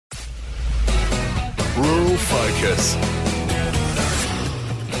Rural Focus.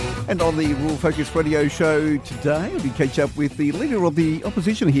 And on the Rural Focus radio show today, we catch up with the Leader of the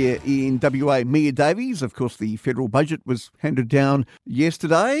Opposition here in WA, Mia Davies. Of course, the federal budget was handed down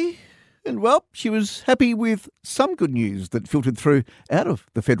yesterday. And, well, she was happy with some good news that filtered through out of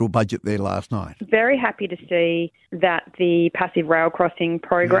the federal budget there last night. Very happy to see that the passive rail crossing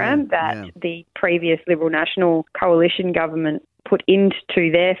program the previous Liberal National Coalition government put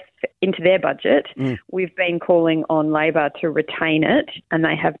into their budget. We've been calling on Labor to retain it, and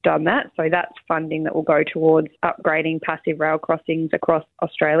they have done that. So that's funding that will go towards upgrading passive rail crossings across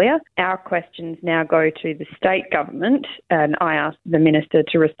Australia. Our questions now go to the state government, and I asked the Minister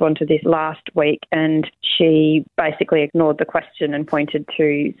to respond to this last week, and she basically ignored the question and pointed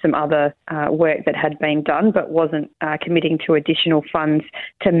to some other work that had been done, but wasn't committing to additional funds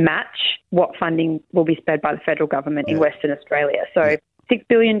to match what funding will be spent by the federal government in Western Australia. So $6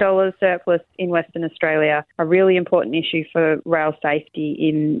 billion surplus in Western Australia, a really important issue for rail safety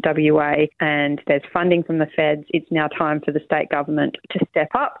in WA, and there's funding from the feds. It's now time for the state government to step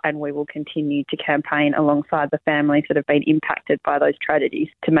up, and we will continue to campaign alongside the families that have been impacted by those tragedies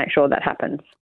to make sure that happens.